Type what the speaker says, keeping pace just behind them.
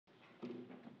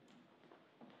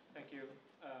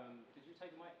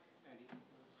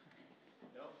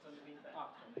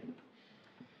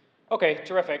Okay,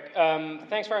 terrific.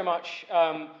 Thanks very much.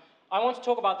 I want to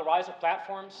talk about the rise of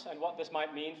platforms and what this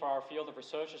might mean for our field of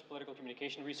research as political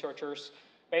communication researchers,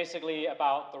 basically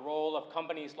about the role of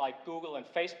companies like Google and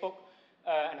Facebook,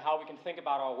 and how we can think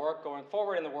about our work going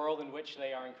forward in the world in which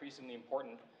they are increasingly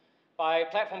important. By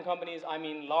platform companies, I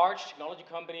mean large technology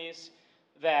companies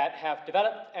that have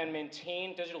developed and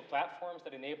maintained digital platforms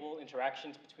that enable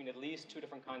interactions between at least two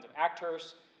different kinds of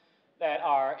actors, that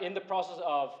are in the process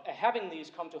of having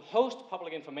these come to host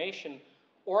public information,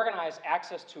 organize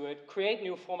access to it, create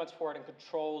new formats for it, and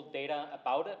control data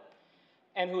about it,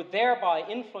 and who thereby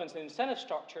influence the incentive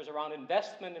structures around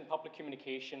investment in public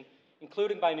communication,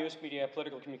 including by news media,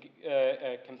 political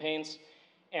campaigns,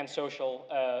 and social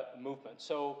movements.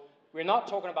 So we're not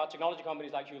talking about technology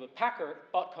companies like Hewlett-Packard,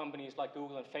 but companies like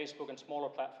Google and Facebook and smaller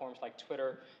platforms like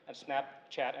Twitter and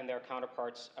Snapchat and their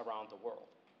counterparts around the world.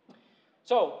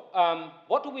 So,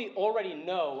 what do we already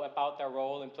know about their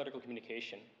role in political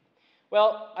communication?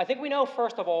 Well, I think we know,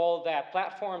 first of all, that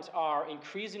platforms are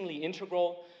increasingly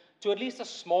integral to at least a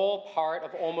small part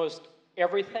of almost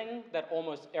everything that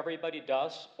almost everybody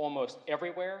does, almost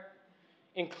everywhere,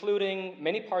 including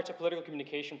many parts of political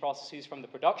communication processes, from the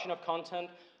production of content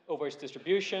over its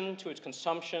distribution to its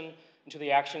consumption and to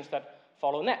the actions that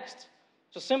follow next.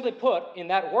 So simply put, in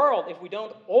that world, if we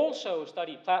don't also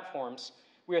study platforms,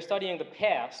 we are studying the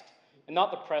past and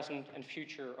not the present and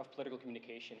future of political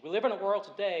communication. We live in a world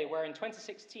today where in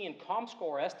 2016,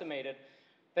 ComScore estimated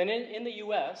that in the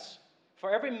US,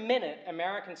 for every minute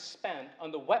Americans spent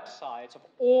on the websites of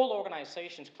all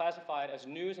organizations classified as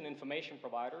news and information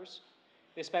providers,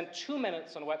 they spent 2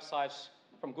 minutes on websites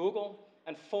from Google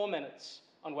and 4 minutes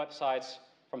on websites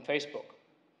from Facebook.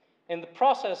 In the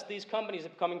process, these companies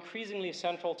have become increasingly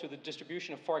central to the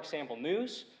distribution of, for example,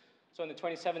 news. So in the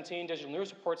 2017 Digital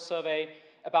News Report survey,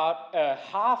 about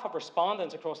half of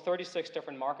respondents across 36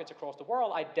 different markets across the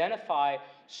world identify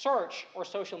search or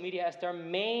social media as their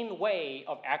main way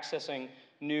of accessing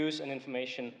news and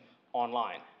information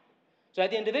online. So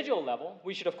at the individual level,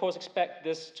 we should of course expect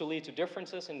this to lead to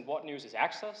differences in what news is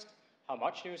accessed, how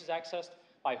much news is accessed,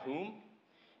 by whom.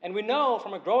 And we know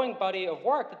from a growing body of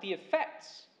work that the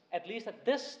effects, at least at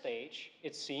this stage,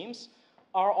 it seems,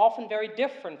 are often very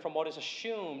different from what is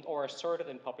assumed or asserted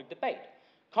in public debate.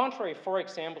 Contrary, for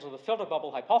example, to the filter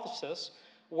bubble hypothesis,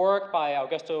 work by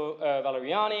Augusto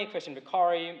Valeriani, Christian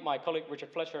Vicari, my colleague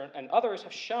Richard Fletcher, and others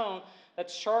have shown that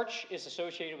search is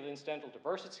associated with incidental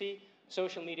diversity,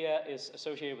 social media is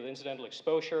associated with incidental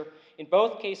exposure, in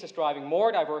both cases driving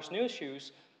more diverse news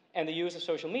use, and the use of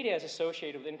social media is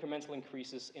associated with incremental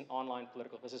increases in online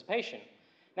political participation.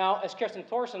 Now, as Kirsten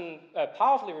Thorsen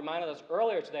powerfully reminded us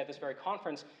earlier today at this very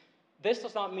conference, this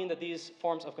does not mean that these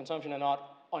forms of consumption are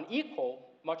not unequal.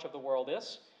 Much of the world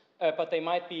is, but they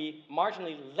might be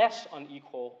marginally less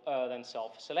unequal than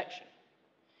self-selection.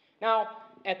 Now,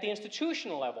 at the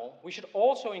institutional level, we should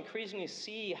also increasingly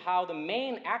see how the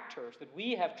main actors that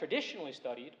we have traditionally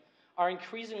studied are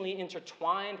increasingly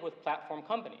intertwined with platform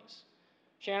companies.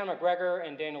 Shannon McGregor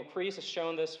and Daniel Kreis has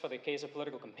shown this for the case of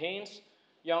political campaigns.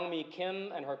 Young-Mi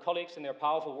Kim and her colleagues in their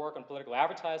powerful work on political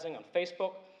advertising on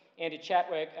Facebook. Andy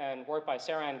Chadwick and work by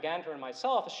Sarah Ann Gander and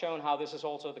myself has shown how this is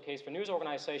also the case for news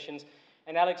organizations.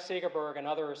 And Alex Segerberg and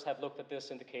others have looked at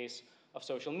this in the case of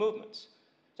social movements.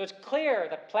 So it's clear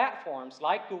that platforms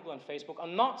like Google and Facebook are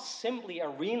not simply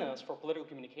arenas for political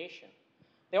communication.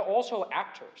 They're also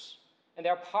actors. And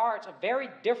they're parts of very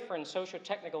different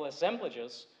socio-technical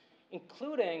assemblages,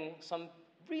 including some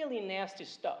really nasty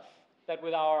stuff that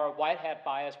with our white hat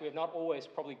bias, we have not always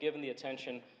probably given the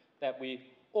attention that we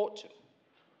ought to.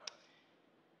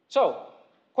 So,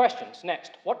 questions,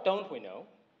 next. What don't we know?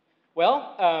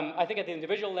 Well, I think at the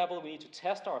individual level, we need to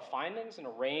test our findings in a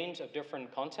range of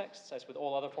different contexts. As with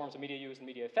all other forms of media use and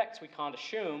media effects, we can't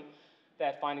assume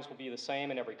that findings will be the same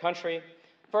in every country.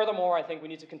 Furthermore, I think we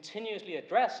need to continuously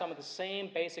address some of the same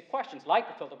basic questions, like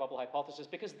the filter bubble hypothesis,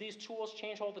 because these tools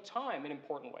change all the time in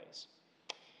important ways.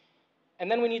 And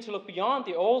then we need to look beyond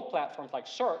the old platforms like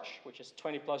search, which is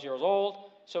 20 plus years old,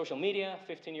 social media,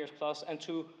 15 years plus, and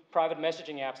to private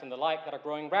messaging apps and the like that are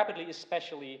growing rapidly,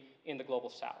 especially in the global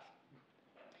south.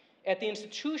 At the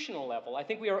institutional level, I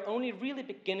think we are only really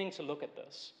beginning to look at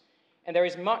this. And there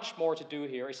is much more to do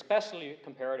here, especially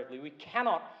comparatively. We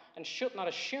cannot and should not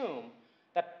assume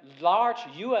that large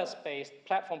US-based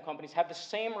platform companies have the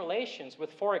same relations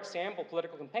with, for example,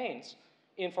 political campaigns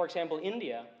in, for example,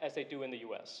 India as they do in the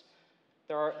US.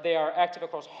 They are active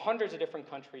across hundreds of different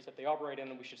countries that they operate in,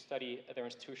 and we should study their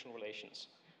institutional relations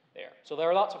there. So there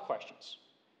are lots of questions.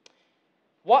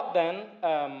 What then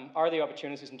are the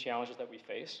opportunities and challenges that we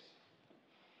face?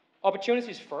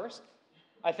 Opportunities first.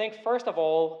 I think, first of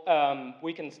all,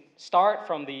 we can start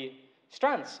from the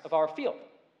strengths of our field.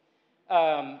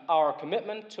 Our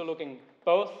commitment to looking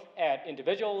both at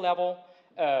individual level,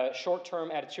 short-term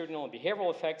attitudinal and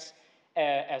behavioral effects,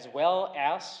 as well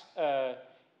as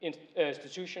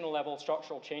institutional level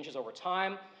structural changes over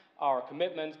time, our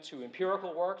commitment to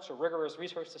empirical work, to rigorous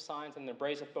research to science, and the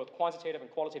embrace of both quantitative and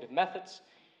qualitative methods,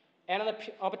 and an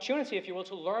opportunity, if you will,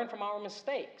 to learn from our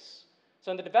mistakes.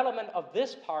 So in the development of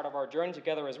this part of our journey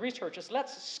together as researchers,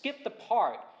 let's skip the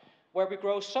part where we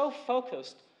grow so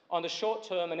focused on the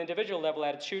short-term and individual level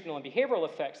attitudinal and behavioral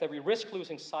effects that we risk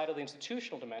losing sight of the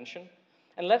institutional dimension.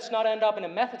 And let's not end up in a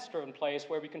methods-driven place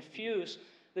where we confuse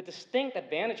the distinct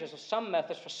advantages of some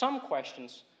methods for some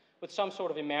questions with some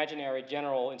sort of imaginary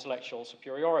general intellectual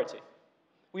superiority.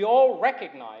 We all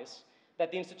recognize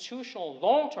that the institutional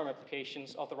long-term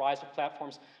applications of the rise of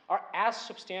platforms are as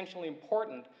substantially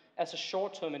important as the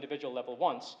short-term individual level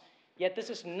ones. Yet this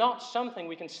is not something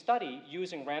we can study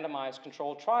using randomized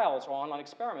controlled trials or online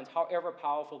experiments, however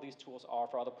powerful these tools are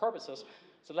for other purposes.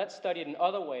 So let's study it in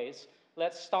other ways.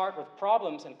 Let's start with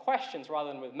problems and questions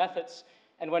rather than with methods.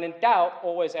 And when in doubt,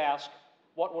 always ask,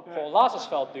 what would Paul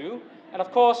Lazarsfeld do? And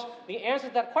of course, the answer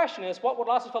to that question is, what would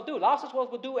Lazarsfeld do?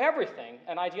 Lazarsfeld would do everything,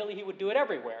 and ideally he would do it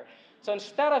everywhere. So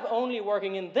instead of only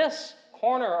working in this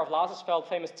corner of Lazarsfeld's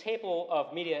famous table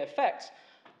of media effects,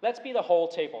 let's be the whole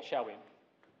table, shall we?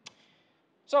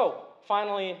 So,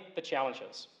 finally, the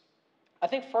challenges. I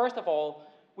think first of all,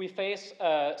 we face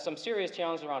some serious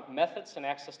challenges around methods and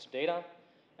access to data.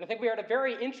 And I think we are at a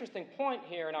very interesting point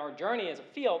here in our journey as a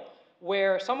field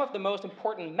where some of the most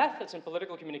important methods in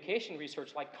political communication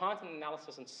research, like content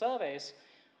analysis and surveys,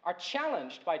 are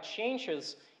challenged by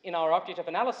changes in our objective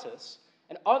analysis,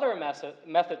 and other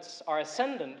methods are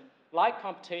ascendant, like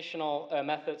computational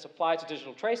methods applied to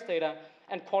digital trace data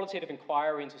and qualitative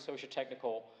inquiry into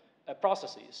socio-technical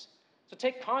processes. So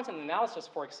take content analysis,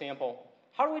 for example.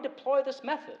 How do we deploy this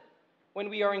method when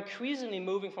we are increasingly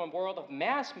moving from a world of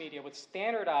mass media with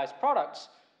standardized products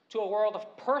to a world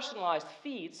of personalized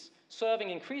feeds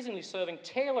increasingly serving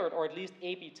tailored or at least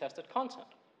A/B tested content?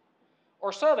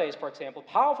 Or surveys, for example,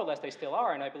 powerful as they still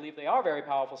are, and I believe they are very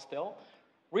powerful still,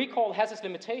 recall has its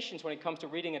limitations when it comes to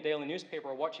reading a daily newspaper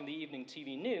or watching the evening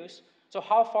TV news. So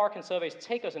how far can surveys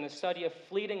take us in a study of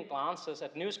fleeting glances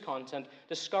at news content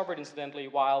discovered incidentally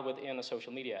while within a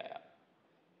social media app?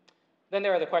 Then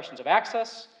there are the questions of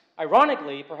access.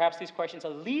 Ironically, perhaps these questions are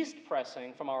least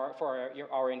pressing for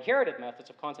our inherited methods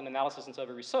of content analysis and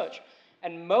survey research,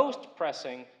 and most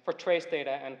pressing for trace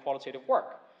data and qualitative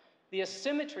work. The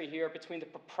asymmetry here between the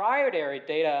proprietary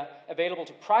data available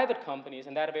to private companies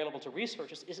and that available to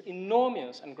researchers is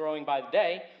enormous and growing by the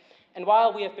day. And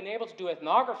while we have been able to do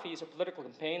ethnographies of political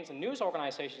campaigns and news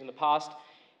organizations in the past,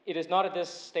 it is not at this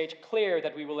stage clear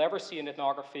that we will ever see an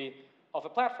ethnography of a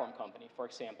platform company, for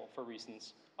example, for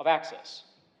reasons of access.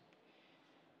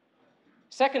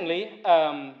 Secondly,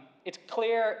 it's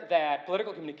clear that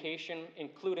political communication,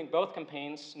 including both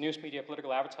campaigns, news media,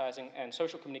 political advertising, and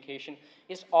social communication,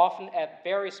 is often a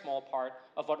very small part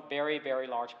of what very, very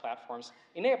large platforms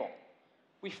enable.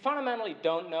 We fundamentally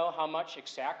don't know how much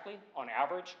exactly, on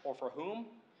average, or for whom,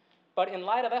 but in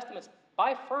light of estimates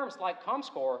by firms like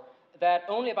ComScore that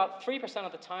only about 3%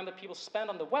 of the time that people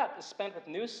spend on the web is spent with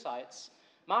news sites,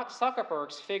 Mark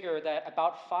Zuckerberg's figure that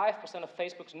about 5% of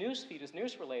Facebook's newsfeed is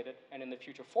news-related, and in the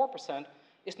future 4%,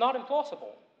 is not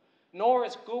implausible. Nor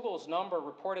is Google's number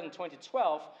reported in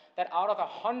 2012 that out of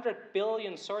 100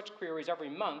 billion search queries every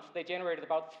month, they generated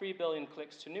about 3 billion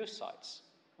clicks to news sites.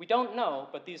 We don't know,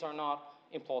 but these are not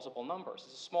implausible numbers.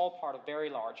 It's a small part of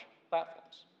very large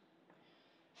platforms.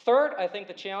 Third, I think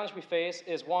the challenge we face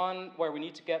is one where we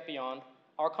need to get beyond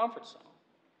our comfort zone.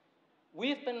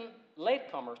 We've been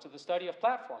latecomers to the study of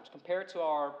platforms compared to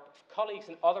our colleagues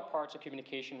in other parts of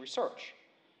communication research.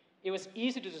 It was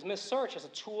easy to dismiss search as a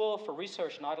tool for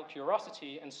research and idle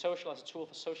curiosity and social as a tool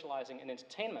for socializing and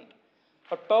entertainment.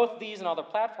 But both these and other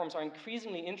platforms are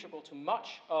increasingly integral to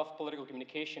much of political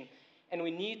communication, and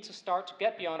we need to start to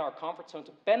get beyond our comfort zone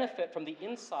to benefit from the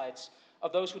insights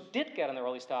of those who did get an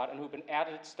early start and who've been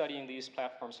at studying these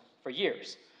platforms for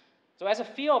years. So as a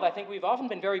field, I think we've often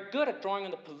been very good at drawing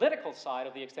on the political side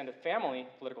of the extended family,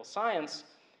 political science,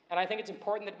 and I think it's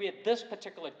important that we at this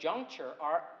particular juncture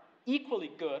are equally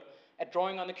good at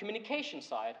drawing on the communication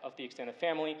side of the extended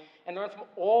family and learn from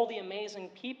all the amazing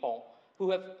people who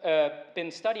have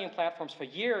been studying platforms for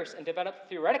years and developed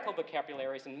theoretical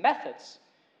vocabularies and methods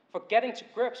for getting to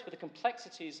grips with the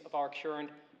complexities of our current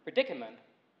predicament,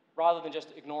 rather than just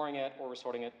ignoring it or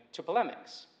resorting it to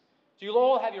polemics. So you'll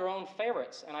all have your own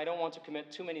favorites, and I don't want to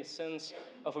commit too many sins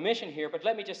of omission here, but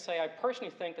let me just say I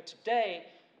personally think that today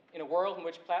in a world in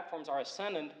which platforms are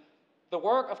ascendant, the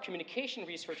work of communication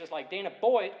researchers like Dana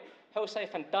Boyd, Jose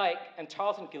van Dijk, and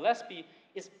Tarleton Gillespie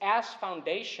is as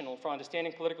foundational for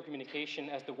understanding political communication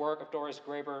as the work of Doris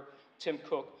Graeber, Tim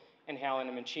Cook, and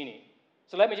Helena Mancini.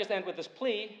 So let me just end with this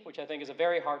plea, which I think is a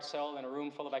very hard sell in a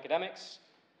room full of academics.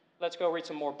 Let's go read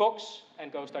some more books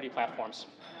and go study platforms.